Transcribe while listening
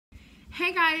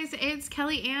Hey guys, it's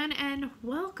Kelly Ann and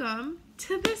welcome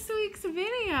to this week's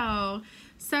video.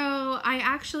 So I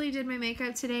actually did my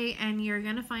makeup today and you're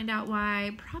gonna find out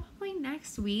why probably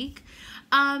next week.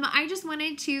 I just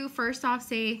wanted to first off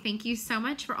say thank you so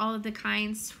much for all of the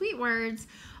kind, sweet words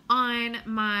on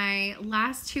my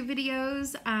last two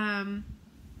videos.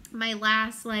 My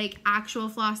last actual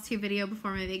FlossTube video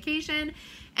before my vacation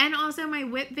and also my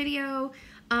whip video.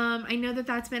 I know that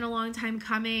that's been a long time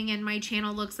coming and my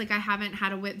channel looks like I haven't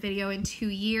had a whip video in 2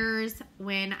 years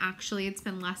when actually it's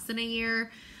been less than a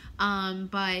year.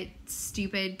 But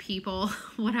stupid people,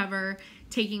 whatever,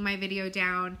 taking my video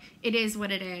down. It is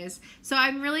what it is. So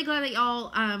I'm really glad that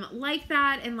y'all like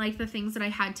that and like the things that I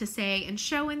had to say and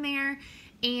show in there.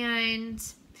 And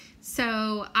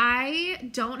so I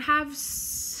don't have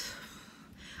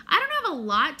a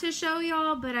lot to show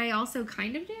y'all, but I also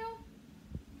kind of do.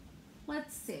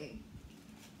 Let's see.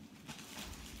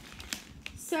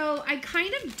 So I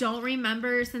kind of don't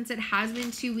remember, since it has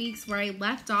been 2 weeks, where I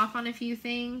left off on a few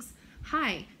things.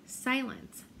 Hi,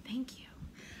 silence. Thank you.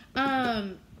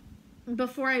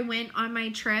 Before I went on my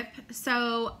trip.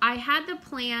 So I had the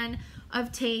plan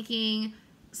of taking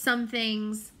some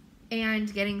things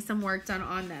and getting some work done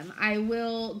on them. I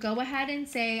will go ahead and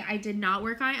say I did not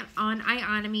work on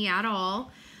ionomy at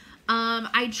all.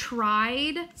 I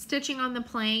tried stitching on the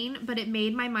plane, but it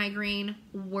made my migraine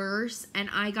worse, and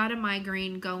I got a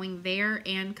migraine going there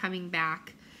and coming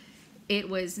back. It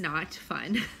was not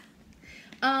fun.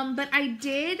 But I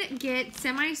did get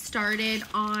semi-started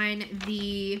on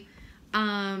the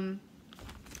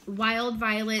Wild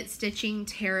Violet stitching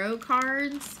tarot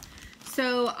cards.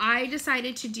 So I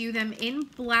decided to do them in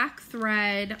black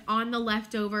thread on the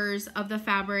leftovers of the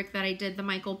fabric that I did the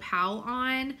Michael Powell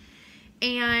on.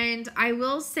 And I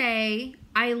will say,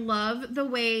 I love the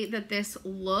way that this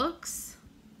looks,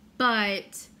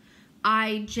 but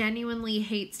I genuinely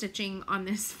hate stitching on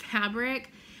this fabric.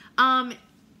 Only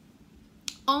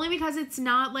because it's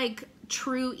not like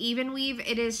true even weave.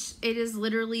 It is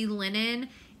literally linen.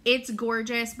 It's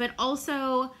gorgeous, but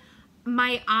also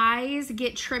my eyes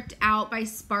get tripped out by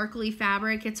sparkly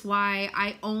fabric. It's why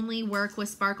I only work with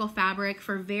sparkle fabric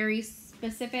for very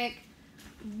specific,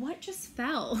 what just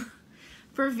fell?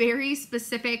 For very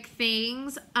specific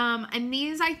things. And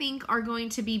these I think are going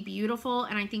to be beautiful,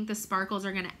 and I think the sparkles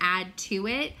are going to add to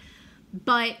it,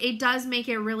 but it does make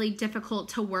it really difficult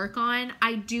to work on.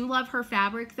 I do love her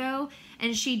fabric though,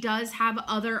 and she does have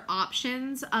other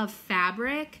options of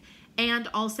fabric and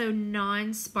also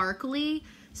non-sparkly.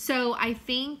 So I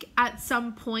think at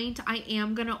some point I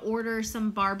am going to order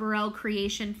some Barbarelle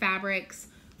Creation fabrics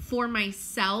for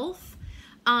myself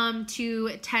to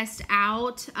test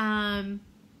out.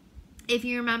 If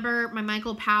you remember, my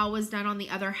Michael Powell was done on the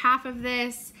other half of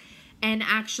this, and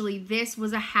actually this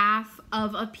was a half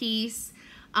of a piece.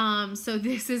 So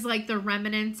this is like the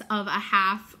remnants of a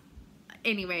half,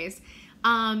 anyways,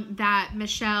 that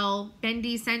Michelle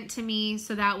Bendy sent to me,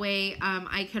 so that way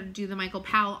I could do the Michael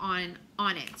Powell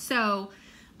on it. So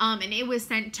and it was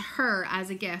sent to her as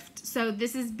a gift. So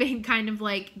this has been kind of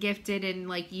like gifted and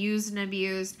like used and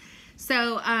abused.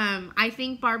 So I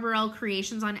think Barbarelle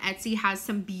Creations on Etsy has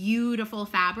some beautiful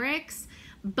fabrics,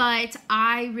 but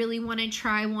I really want to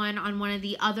try one on one of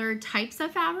the other types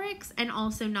of fabrics and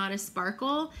also not a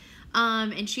sparkle.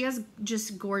 And she has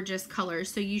just gorgeous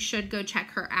colors, so you should go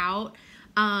check her out.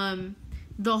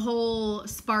 The whole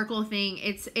sparkle thing,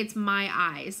 it's my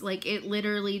eyes. Like, it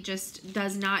literally just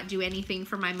does not do anything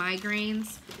for my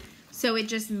migraines, so it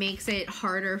just makes it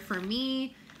harder for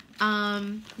me.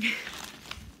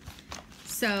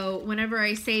 So whenever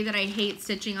I say that I hate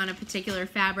stitching on a particular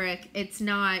fabric, it's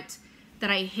not that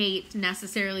I hate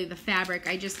necessarily the fabric.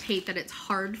 I just hate that it's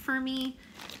hard for me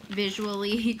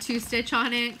visually to stitch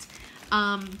on it.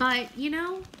 But, you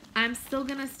know, I'm still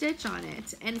gonna stitch on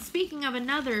it. And speaking of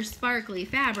another sparkly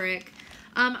fabric,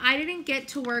 I didn't get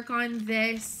to work on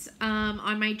this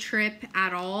on my trip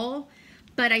at all,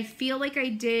 but I feel like I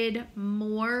did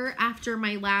more after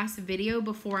my last video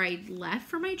before I left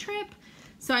for my trip.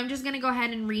 So I'm just going to go ahead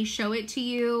and re-show it to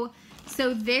you.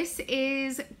 So this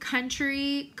is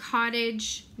Country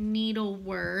Cottage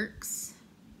Needleworks.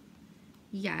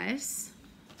 Yes.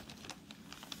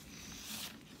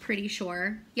 Pretty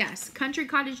sure. Yes, Country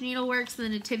Cottage Needleworks, the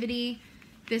Nativity.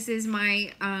 This is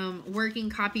my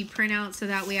working copy printout, so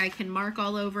that way I can mark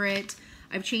all over it.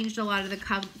 I've changed a lot of the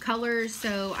colors,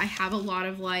 so I have a lot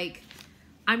of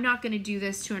I'm not going to do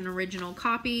this to an original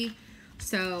copy,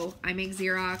 so I make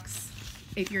Xerox.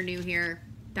 If you're new here,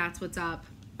 that's what's up.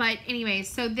 But anyways,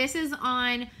 so this is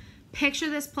on Picture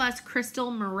This Plus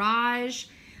Crystal Mirage.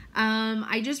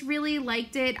 I just really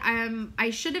liked it. I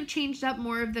should have changed up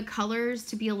more of the colors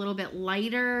to be a little bit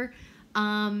lighter,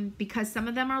 because some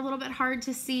of them are a little bit hard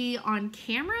to see on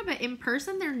camera, but in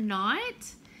person they're not.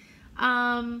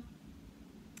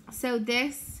 So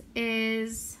this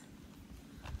is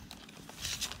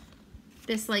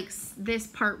this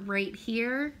part right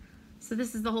here. So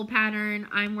this is the whole pattern.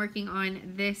 I'm working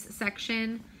on this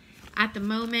section at the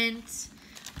moment.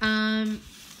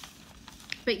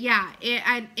 But yeah,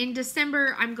 in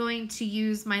December, I'm going to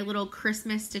use my little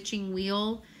Christmas stitching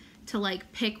wheel to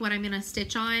like pick what I'm going to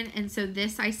stitch on. And so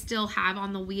this I still have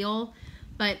on the wheel.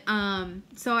 But,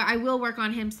 so I will work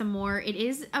on him some more. It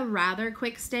is a rather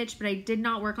quick stitch, but I did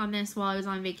not work on this while I was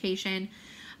on vacation,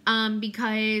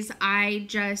 because I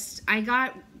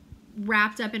got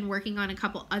wrapped up in working on a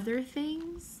couple other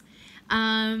things,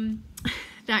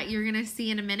 that you're going to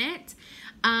see in a minute.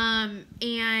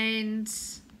 And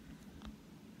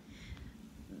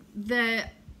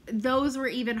those were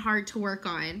even hard to work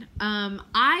on.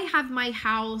 I have my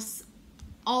house,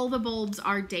 all the bulbs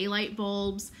are daylight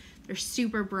bulbs. They're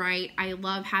super bright. I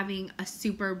love having a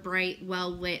super bright,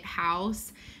 well-lit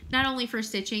house, not only for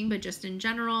stitching, but just in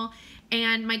general.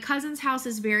 And my cousin's house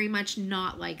is very much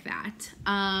not like that.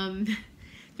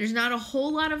 There's not a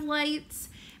whole lot of lights,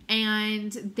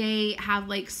 and they have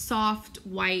like soft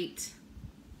white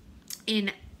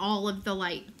in all of the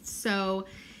lights. So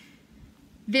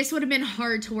this would have been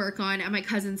hard to work on at my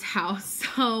cousin's house.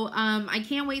 So I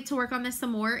can't wait to work on this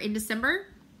some more in December.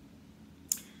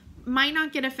 Might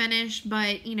not get a finish,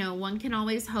 but you know, one can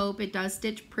always hope. It does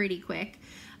stitch pretty quick.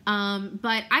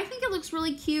 But I think it looks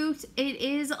really cute. It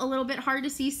is a little bit hard to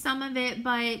see some of it,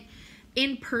 but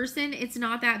in person it's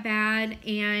not that bad,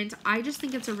 and I just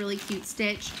think it's a really cute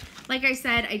stitch. Like I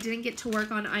said, I didn't get to work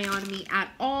on ionomy at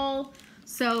all,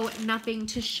 so nothing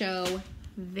to show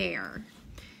there.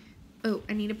 Oh,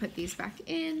 I need to put these back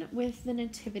in with the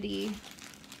nativity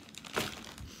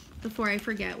before I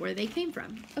forget where they came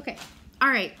from. Okay. All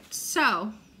right,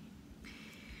 so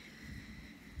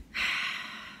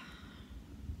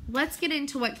let's get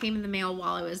into what came in the mail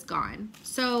while I was gone.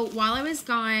 So while I was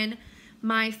gone,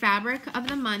 my fabric of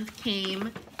the month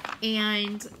came,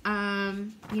 and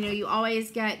you know, you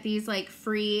always get these like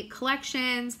free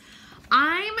collections.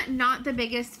 I'm not the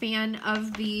biggest fan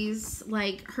of these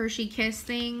like Hershey Kiss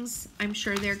things. I'm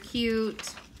sure they're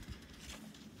cute,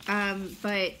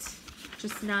 but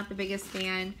just not the biggest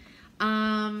fan.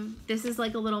 This is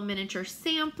like a little miniature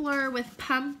sampler with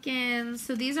pumpkins.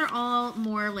 So these are all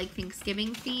more like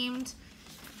Thanksgiving themed.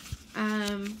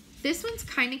 This one's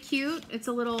kind of cute. It's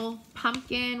a little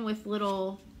pumpkin with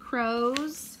little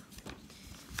crows.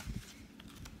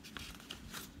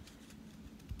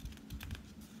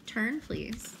 Turn,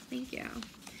 please. Thank you.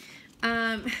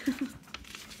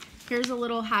 Here's a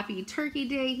little Happy Turkey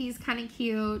Day. He's kind of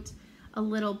cute. A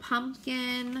little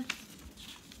pumpkin.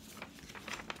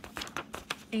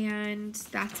 And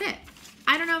that's it.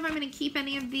 I don't know if I'm going to keep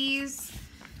any of these.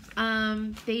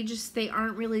 They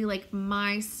aren't really like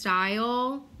my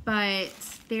style, but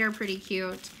they are pretty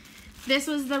cute. This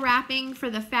was the wrapping for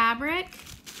the fabric.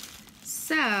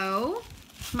 So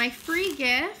my free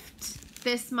gift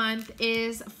this month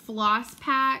is Floss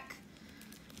Pack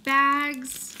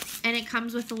bags, and it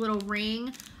comes with a little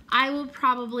ring. I will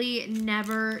probably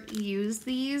never use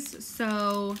these,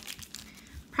 so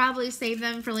probably save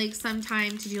them for like some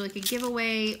time to do like a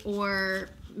giveaway, or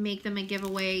make them a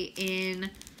giveaway in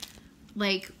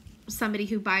like somebody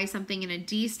who buys something in a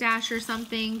D-stash or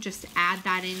something. Just add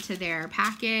that into their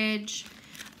package.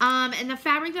 And the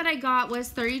fabric that I got was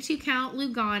 32 count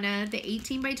Lugana, the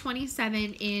 18 by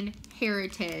 27 in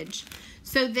Heritage.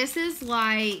 So this is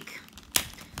like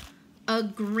a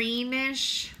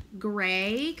greenish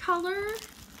gray color.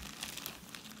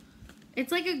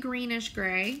 It's like a greenish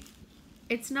gray.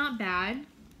 It's not bad.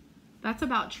 That's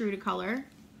about true to color.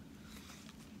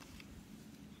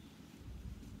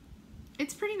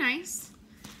 It's pretty nice.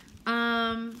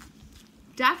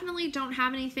 Definitely don't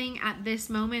have anything at this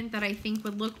moment that I think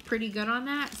would look pretty good on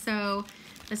that. So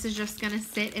this is just gonna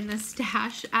sit in the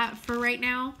stash for right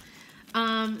now.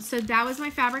 So that was my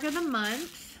fabric of the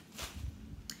month.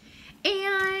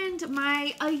 And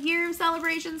my A Year of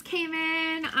Celebrations came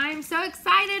in. I'm so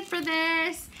excited for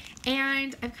this.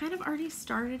 And I've kind of already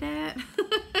started it.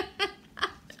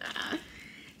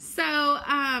 So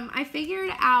I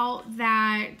figured out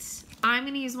that I'm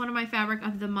going to use one of my fabric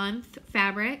of the month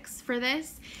fabrics for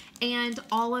this, and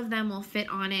all of them will fit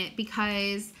on it,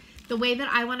 because the way that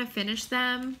I want to finish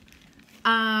them,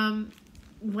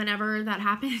 whenever that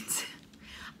happens,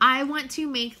 I want to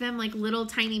make them like little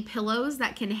tiny pillows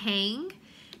that can hang.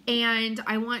 and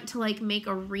I want to like make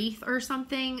a wreath or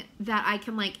something that I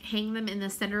can like hang them in the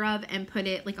center of and put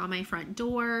it like on my front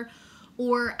door,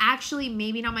 or actually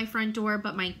maybe not my front door,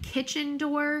 but my kitchen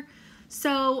door.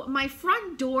 So my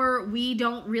front door, we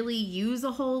don't really use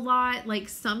a whole lot. Like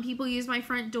some people use my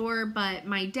front door, but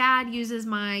my dad uses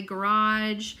my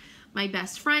garage. My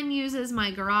best friend uses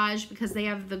my garage because they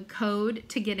have the code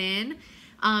to get in.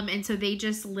 And so they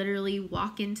just literally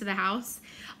walk into the house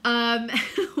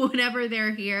whenever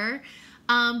they're here.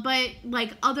 But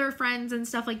like other friends and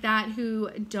stuff like that who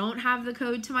don't have the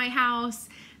code to my house,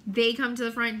 they come to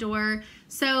the front door.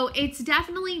 So it's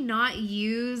definitely not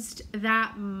used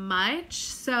that much.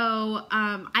 So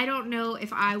I don't know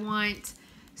if I want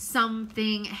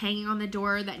something hanging on the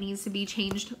door that needs to be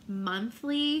changed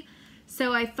monthly.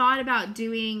 So I thought about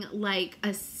doing like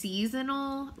a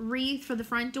seasonal wreath for the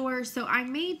front door. So I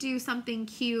may do something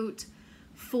cute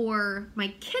for my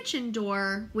kitchen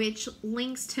door, which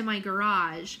links to my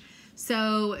garage.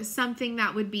 So something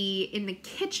that would be in the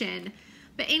kitchen.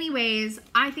 But anyways,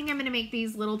 I think I'm going to make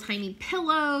these little tiny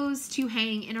pillows to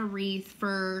hang in a wreath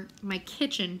for my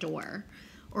kitchen door,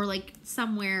 or like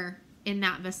somewhere in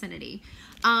that vicinity.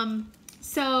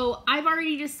 So I've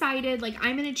already decided, like,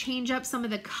 I'm going to change up some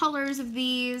of the colors of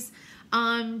these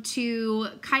to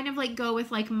kind of like go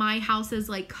with like my house's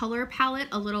like color palette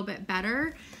a little bit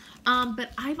better.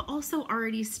 But I've also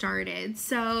already started.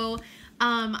 So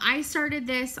I started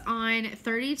this on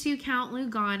 32 count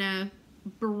Lugana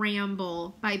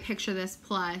Bramble by Picture This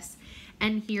Plus,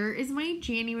 and here is my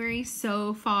January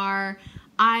so far.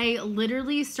 I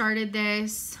literally started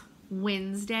this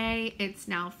Wednesday. It's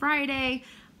now Friday.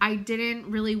 I didn't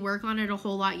really work on it a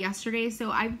whole lot yesterday, so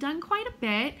I've done quite a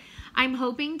bit. I'm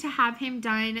hoping to have him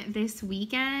done this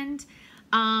weekend,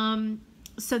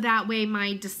 so that way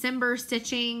my December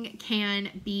stitching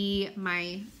can be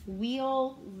my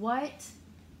wheel. What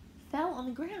fell on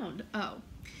the ground? Oh.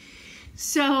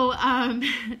 So,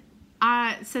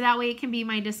 so that way it can be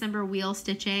my December wheel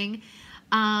stitching.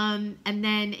 And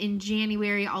then in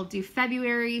January, I'll do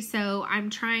February. So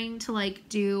I'm trying to like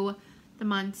do the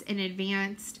months in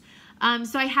advance.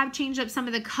 So I have changed up some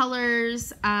of the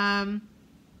colors. And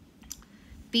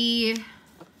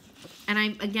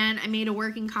I made a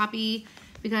working copy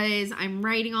because I'm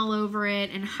writing all over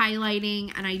it and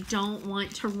highlighting, and I don't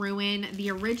want to ruin the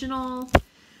original.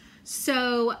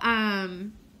 So,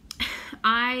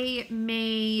 I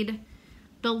made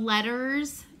the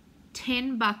letters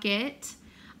tin bucket.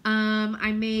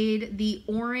 I made the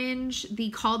orange, the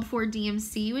called for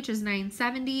DMC, which is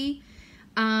 $9.70.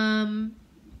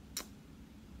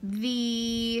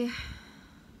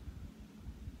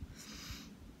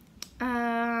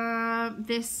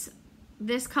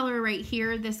 This color right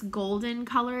here, this golden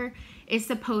color, is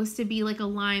supposed to be like a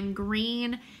lime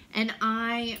green, and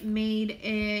I made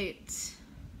it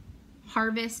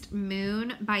Harvest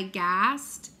Moon by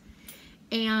Gast,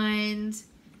 and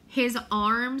his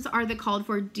arms are the called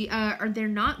for or they're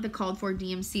not the called for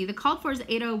DMC. The called for is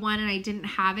 801, and I didn't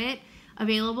have it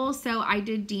available, so I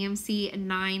did DMC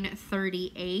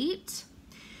 938.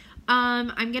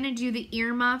 I'm gonna do the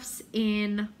earmuffs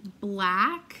in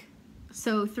black,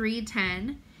 so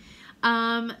 310.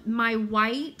 My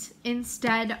white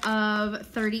instead of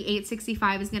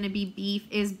 3865 is gonna be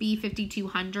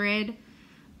B5200.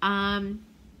 And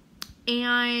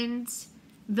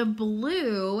the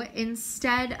blue,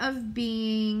 instead of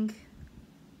being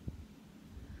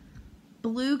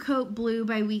Blue Coat Blue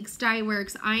by Weeks Dye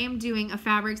Works, I am doing a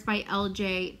Fabrics by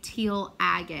LJ Teal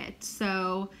Agate.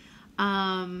 So,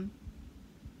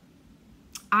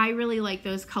 I really like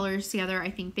those colors together. I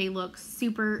think they look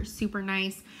super, super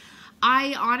nice.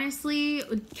 I honestly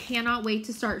cannot wait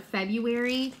to start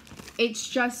February. It's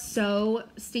just so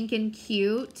stinking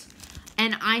cute.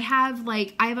 And I have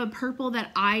a purple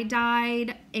that I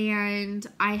dyed, and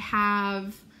I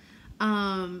have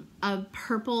a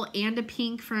purple and a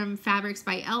pink from Fabrics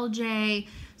by LJ.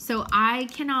 So I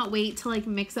cannot wait to like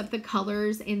mix up the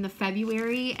colors in the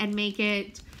February and make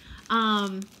it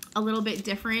a little bit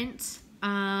different.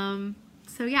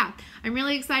 So yeah, I'm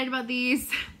really excited about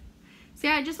these. So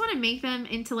yeah, I just want to make them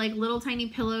into like little tiny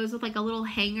pillows with like a little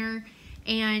hanger,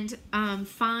 and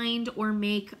find or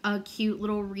make a cute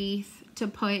little wreath to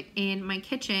put in my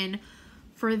kitchen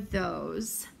for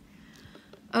those.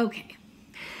 Okay,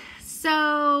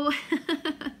 so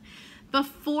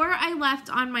before I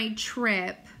left on my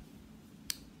trip,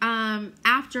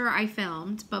 after I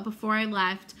filmed, but before I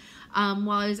left,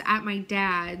 while I was at my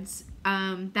dad's,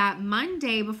 that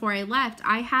Monday before I left,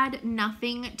 I had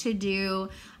nothing to do.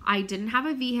 I didn't have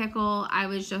a vehicle. I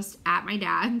was just at my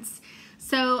dad's.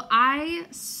 So I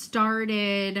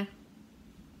started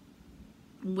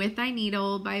With Thy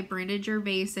Needle by Brenda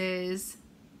Gervais's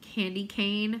Candy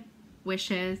Cane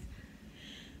Wishes.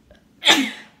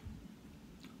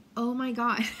 Oh my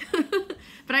god.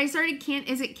 But I started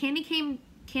is it Candy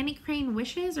Cane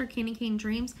Wishes or Candy Cane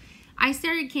Dreams? I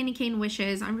started Candy Cane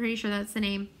Wishes. I'm pretty sure that's the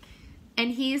name.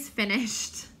 And he's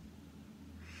finished.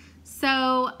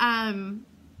 So,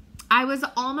 I was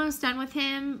almost done with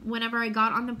him whenever I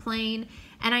got on the plane,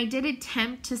 and I did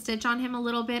attempt to stitch on him a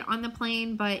little bit on the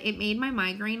plane, but it made my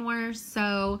migraine worse.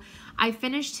 So I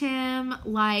finished him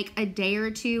like a day or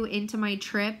two into my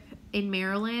trip in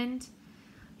Maryland.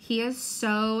 He is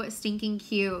so stinking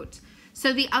cute.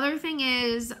 So the other thing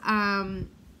is,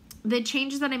 the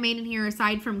changes that I made in here,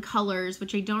 aside from colors,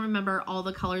 which I don't remember all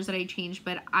the colors that I changed,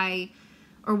 but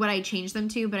or what I changed them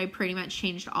to, but I pretty much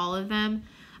changed all of them.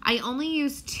 I only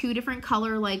used 2 different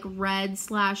color, like reds,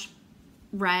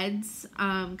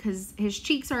 because his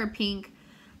cheeks are a pink,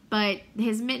 but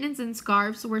his mittens and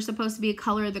scarves were supposed to be a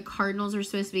color, the cardinals are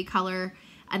supposed to be a color,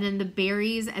 and then the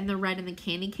berries and the red and the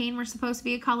candy cane were supposed to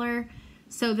be a color.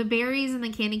 So the berries and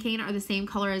the candy cane are the same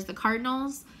color as the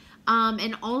cardinals.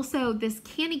 And also this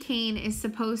candy cane is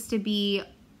supposed to be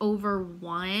over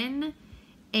 1.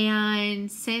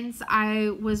 And since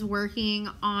I was working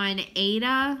on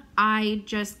Ada, I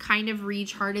just kind of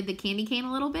recharted the candy cane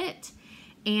a little bit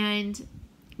and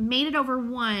made it over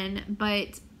 1,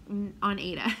 but on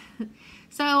Ada.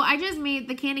 So I just made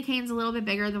the candy canes a little bit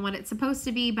bigger than what it's supposed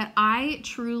to be, but I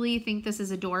truly think this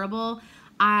is adorable.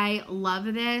 I love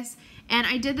this. And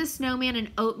I did the snowman in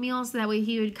oatmeal so that way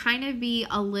he would kind of be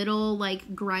a little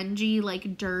like grungy,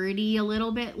 like dirty a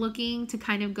little bit looking to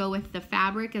kind of go with the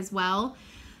fabric as well.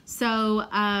 So,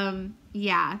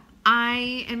 yeah,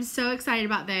 I am so excited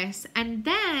about this. And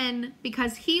then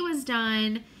because he was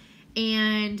done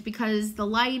and because the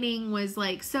lighting was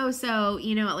like so,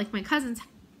 you know, at like my cousin's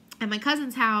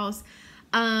house,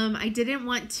 I didn't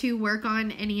want to work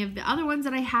on any of the other ones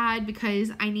that I had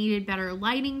because I needed better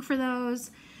lighting for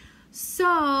those.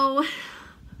 So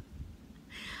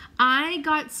I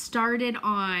got started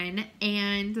on,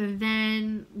 and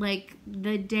then like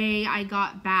the day I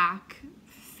got back,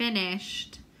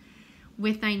 finished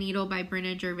With Thy Needle by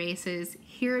Brenda Gervais's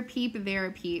Here a Peep, There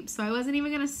a Peep. So I wasn't even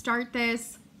going to start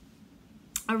this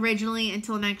originally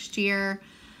until next year,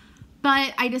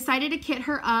 but I decided to kit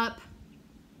her up,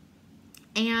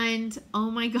 and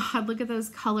oh my god, look at those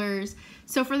colors.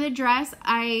 So for the dress,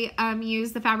 I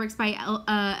used the fabrics by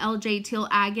LJ Teal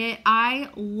Agate. I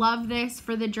love this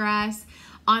for the dress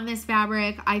on this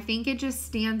fabric. I think it just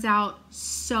stands out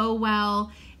so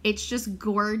well. It's just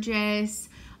gorgeous.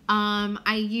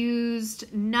 I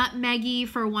used Nutmeggy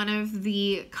for one of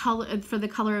the color, for the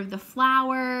color of the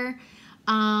flower.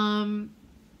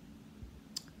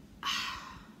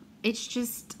 It's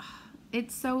just,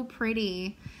 it's so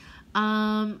pretty.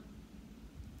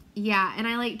 Yeah, and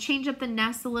I like changed up the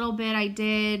nest a little bit. I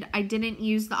didn't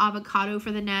use the avocado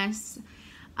for the nest.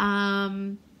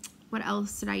 What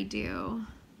else did I do?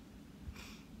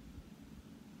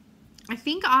 I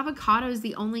think avocado is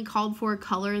the only called for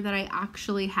color that I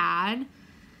actually had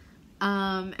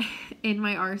in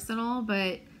my arsenal,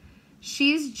 but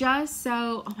she's just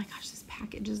so, oh my gosh, this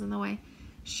package is in the way.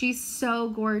 She's so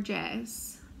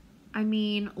gorgeous. I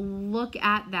mean, look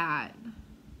at that.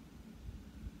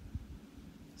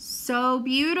 So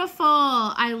beautiful.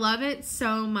 I love it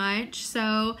so much.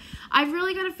 So I've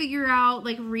really got to figure out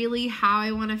like really how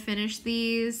I want to finish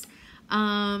these.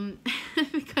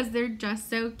 Because they're just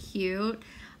so cute.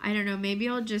 I don't know, maybe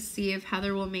I'll just see if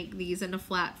Heather will make these into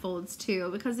flat folds too,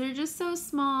 because they're just so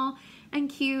small and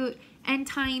cute and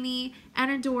tiny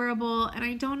and adorable, and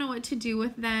I don't know what to do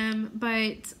with them,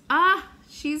 but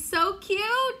she's so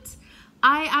cute.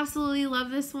 I absolutely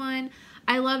love this one.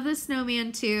 I love the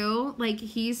snowman too. Like,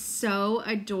 he's so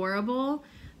adorable,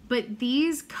 but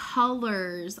these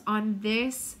colors on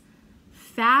this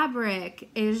fabric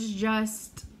is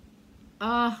just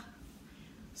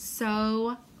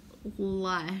so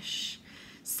lush.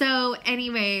 So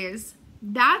anyways,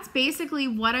 that's basically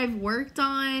what I've worked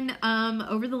on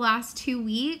over the last 2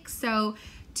 weeks. So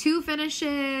 2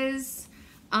 finishes,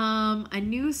 a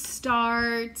new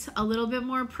start, a little bit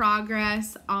more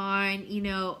progress on, you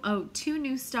know, 2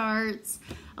 new starts,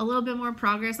 a little bit more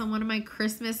progress on one of my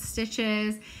Christmas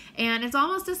stitches, and it's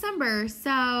almost December.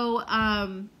 So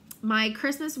my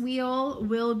Christmas wheel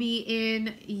will be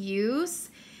in use,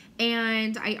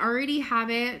 and I already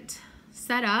have it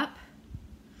set up.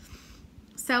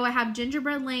 So I have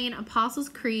Gingerbread Lane, Apostles'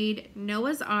 Creed,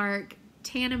 Noah's Ark,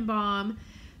 Tannenbaum,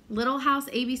 Little House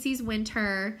ABC's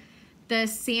Winter, The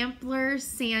Sampler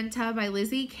Santa by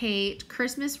Lizzie Kate,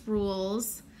 Christmas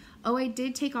Rules, Oh, I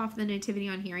did take off the nativity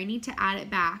on here. I need to add it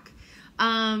back.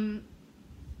 Let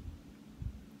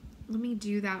me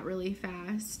do that really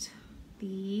fast.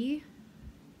 The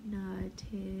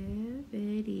nativity.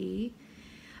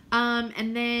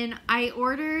 And then I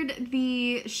ordered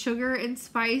the sugar and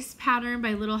spice pattern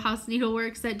by Little House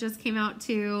Needleworks that just came out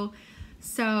too.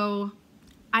 So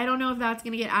I don't know if that's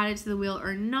going to get added to the wheel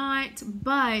or not,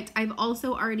 but I've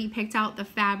also already picked out the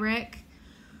fabric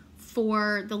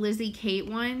for the Lizzie Kate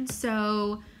one.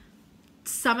 So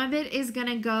some of it is going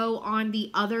to go on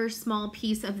the other small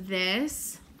piece of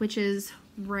this, which is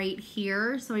right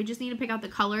here. So I just need to pick out the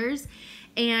colors,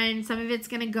 and some of it's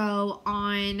going to go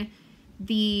on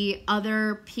the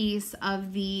other piece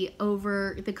of the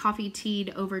coffee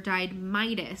teed over dyed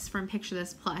Midas from Picture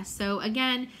This Plus. So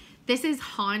again, this is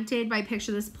Haunted by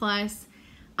Picture This Plus,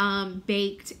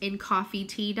 baked in coffee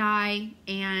tea dye.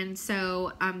 And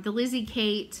so the Lizzie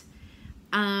Kate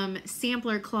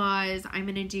sampler claws I'm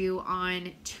going to do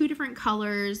on 2 different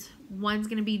colors. One's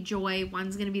going to be Joy,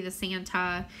 one's going to be the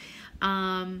Santa.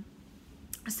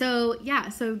 So yeah,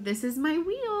 so this is my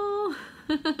wheel.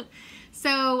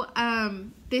 So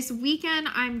this weekend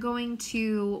I'm going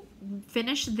to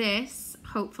finish this,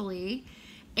 hopefully,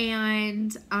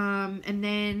 and then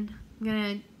I'm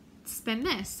gonna spin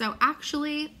this. So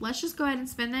actually, let's just go ahead and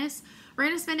spin this. We're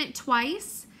gonna spin it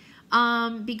twice,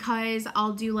 because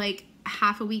I'll do like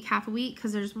half a week,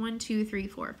 because there's 1, 2, 3,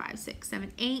 4, 5, 6,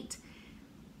 7, 8.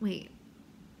 Wait,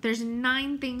 there's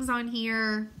 9 things on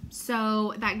here,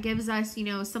 so that gives us, you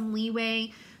know, some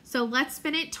leeway. So let's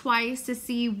spin it twice to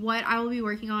see what I will be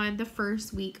working on the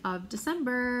first week of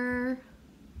December.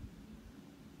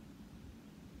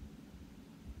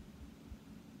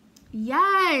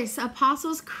 Yes,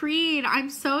 Apostles' Creed. I'm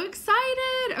so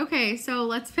excited. Okay, so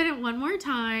let's spin it one more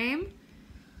time.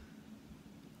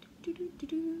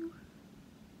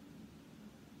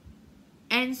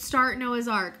 And start Noah's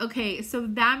Ark. Okay, so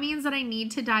that means that I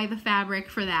need to dye the fabric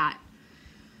for that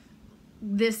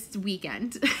this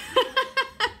weekend.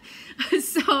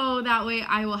 So that way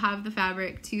I will have the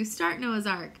fabric to start Noah's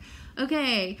Ark.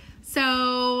 Okay,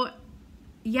 so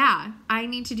yeah, I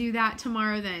need to do that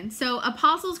tomorrow then. So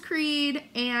Apostles' Creed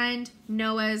and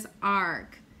Noah's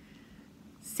Ark.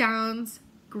 Sounds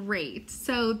great.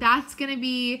 So that's going to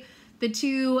be the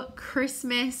 2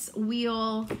 Christmas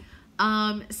wheel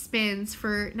spins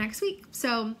for next week.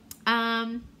 So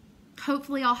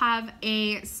hopefully I'll have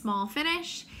a small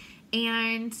finish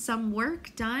and some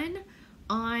work done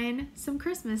on some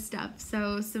Christmas stuff.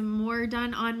 So some more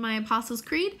done on my Apostles'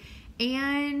 Creed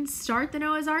and start the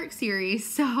Noah's Ark series.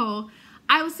 So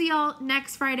I will see y'all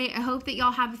next Friday. I hope that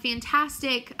y'all have a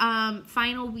fantastic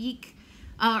final week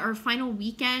or final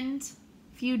weekend,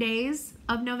 few days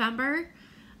of November.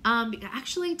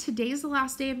 Actually, today's the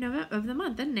last day of the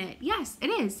month, isn't it? Yes, it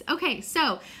is. Okay,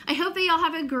 so I hope that y'all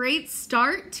have a great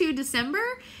start to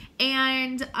December,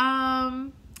 and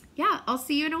yeah, I'll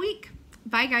see you in a week.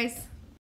 Bye, guys.